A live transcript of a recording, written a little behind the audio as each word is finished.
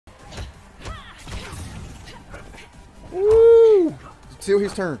Still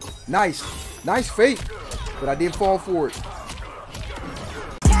his turn. Nice. Nice fake. But I didn't fall for it.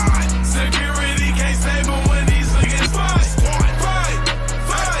 Security can't save him when he's looking fight.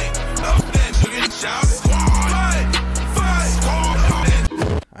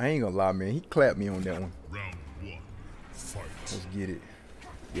 I ain't gonna lie, man. He clapped me on that one. Let's get it.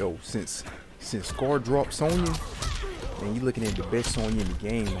 Yo, since Scar dropped Sonya, man, you looking at the best Sonya in the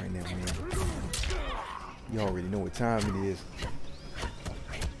game right now, man. You already know what time it is.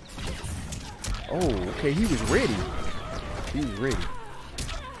 Oh, okay, he was ready. He was ready.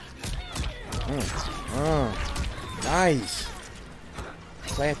 Nice.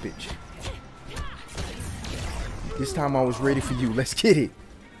 Clappage. This time I was ready for you. Let's get it.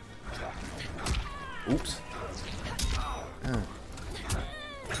 Oops.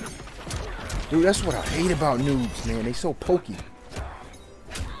 Dude, that's what I hate about noobs, man. They so pokey.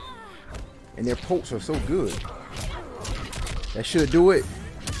 And their pokes are so good. That should do it.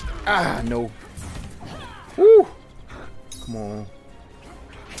 Ah, no. Woo! Come on.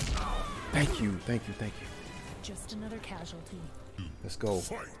 Thank you, thank you, thank you. Just another casualty. Let's go.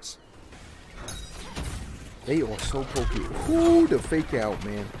 They are so pokey. Ooh, the fake out,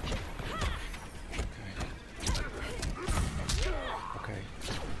 man. Okay.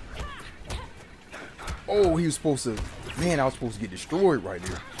 Oh, he was supposed to. Man, I was supposed to get destroyed right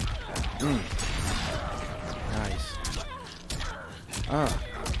there. Nice.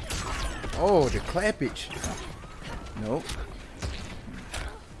 Oh, the clappage. Nope.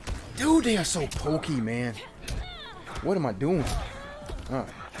 Dude, they are so pokey, man. What am I doing?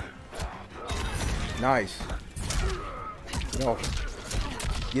 Nice. Get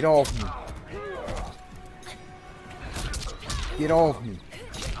off. Get off me. Get off me.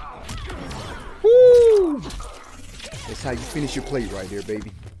 Woo! That's how you finish your plate right there,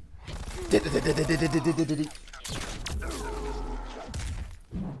 baby.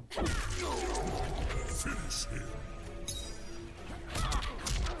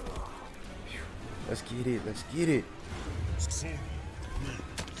 Let's get it. Let's get it.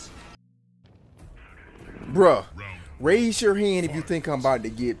 Bruh, raise your hand if you think I'm about to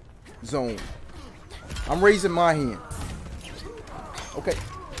get zoned. I'm raising my hand. Okay.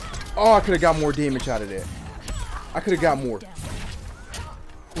 Oh, I could have got more damage out of that. I could have got more.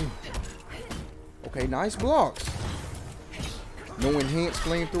 Okay, nice blocks. No enhanced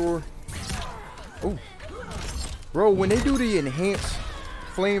flamethrower. Oh. Bro, when they do the enhanced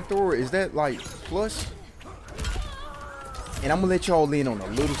flamethrower, is that like plus? And I'm gonna let y'all in on a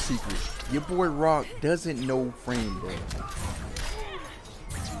little secret. Your boy Rock doesn't know frame data.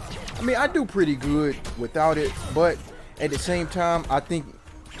 I mean, I do pretty good without it, but at the same time, I think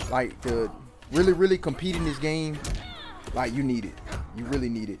like to really compete in this game, like you need it. You really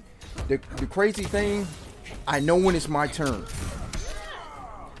need it. The crazy thing, I know when it's my turn.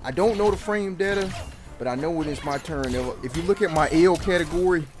 I don't know the frame data, but I know when it's my turn. If you look at my L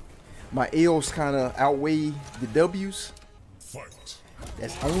category, my L's kind of outweigh the W's.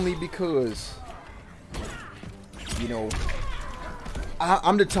 That's only because, you know,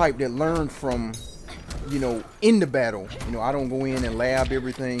 I'm the type that learned from, you know, in the battle. You know, I don't go in and lab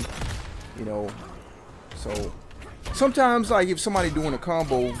everything, you know. So sometimes, like, if somebody doing a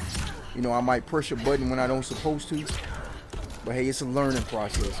combo, you know, I might push a button when I don't supposed to. But hey, it's a learning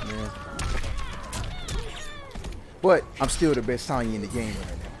process, man. But I'm still the best Sonya in the game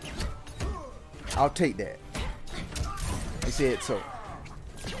right now. I'll take that. They said so.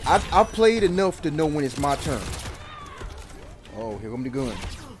 I played enough to know when it's my turn. Oh, here come the gun.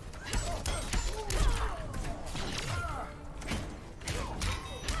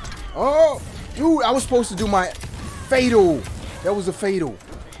 Oh, dude, I was supposed to do my fatal. That was a fatal.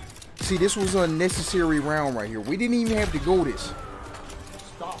 See, this was an unnecessary round right here. We didn't even have to go this.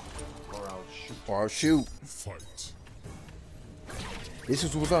 Stop, or I'll shoot. Or I'll shoot. Fight. This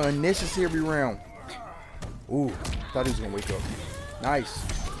was an unnecessary round. Ooh, thought he was gonna wake up. Nice.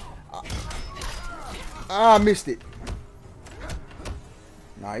 I missed it.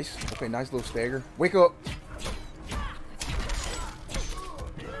 Nice. Okay, nice little stagger. Wake up.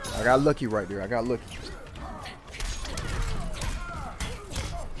 I got lucky right there. I got lucky.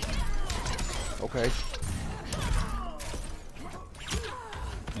 Okay.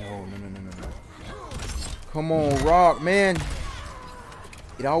 No. Come on, Rock, man.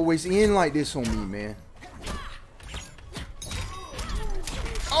 It always end like this on me, man.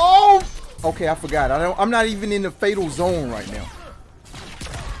 Oh! Okay, I forgot. I'm not even in the fatal zone right now.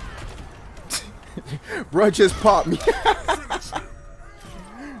 Bruh just popped me.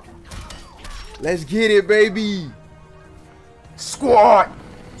 Let's get it, baby. Squad.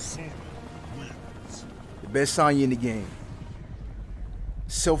 The best Sonya in the game.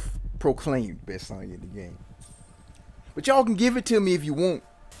 self-proclaimed best Sonya in the game. But y'all can give it to me if you want.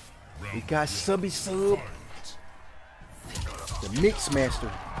 We got Subby Sub, the Mix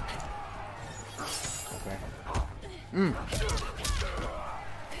Master. Okay.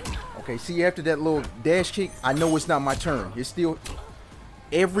 Okay, see, after that little dash kick, I know it's not my turn. It's still...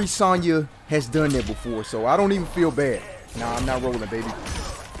 Every Sonya has done that before, so I don't even feel bad. Nah, I'm not rolling, baby.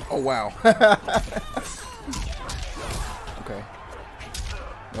 Oh, wow. Okay.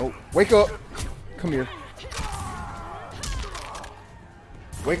 Nope. Wake up. Come here.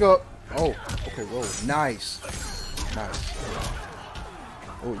 Wake up. Oh, okay, roll. Nice. Nice.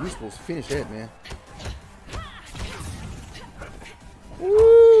 Oh, you're supposed to finish that, man.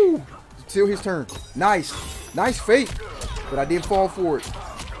 Woo! Still his turn. Nice. Nice fake. But I didn't fall for it.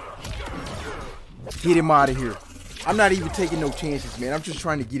 Get him out of here. I'm not even taking no chances, man. I'm just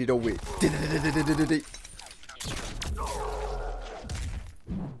trying to get it over with.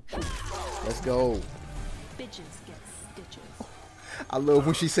 Let's go. Bitches get stitches. I love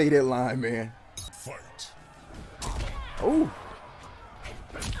when she say that line, man. Fight. Oh.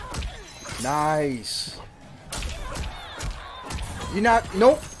 Nice. You're not.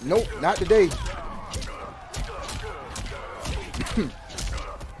 Nope. Nope. Not today.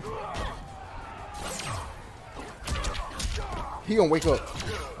 He gonna wake up.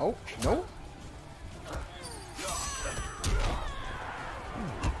 Oh, no.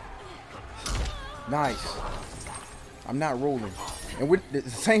 Nice. I'm not rolling. And with the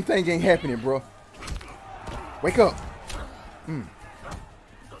same thing ain't happening, bro. Wake up.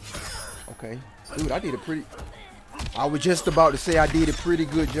 Okay. Dude, I did a pretty... I was just about to say I did a pretty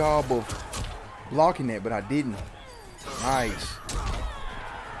good job of blocking that, but I didn't. Nice.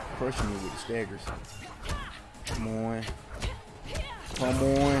 Crushing me with the staggers. Come on. Come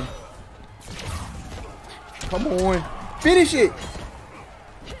on. Come on. Finish it.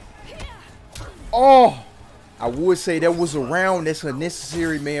 Oh. I would say that was a round that's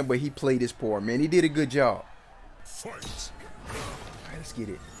unnecessary, man, but he played his part, man. He did a good job. Fight. All right, let's get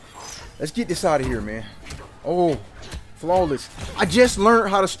it. Let's get this out of here, man. Oh, flawless. I just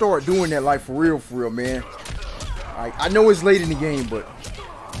learned how to start doing that, like, for real, man. I know it's late in the game, but...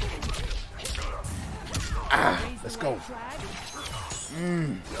 let's go.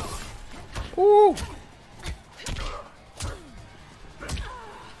 Ooh.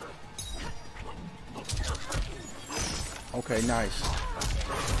 Okay, nice.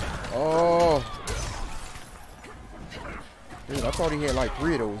 Oh. Dude, I thought he had like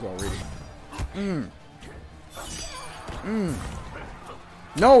 3 of those already.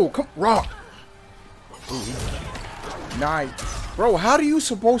 No, come, Rock. Ooh. Nice. Bro, how are you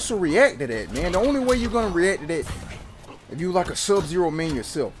supposed to react to that, man? The only way you're going to react to that if you like a Sub-Zero man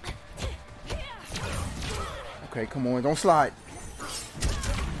yourself. Okay, come on. Don't slide.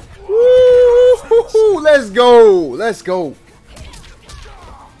 Woo! Let's go. Let's go.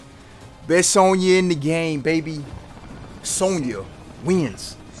 Best Sonya in the game, baby. Sonya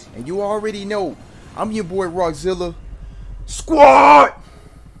wins. And you already know, I'm your boy Rockzilla. Squad!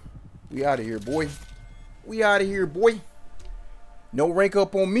 We out of here, boy. We out of here, boy. No rank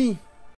up on me.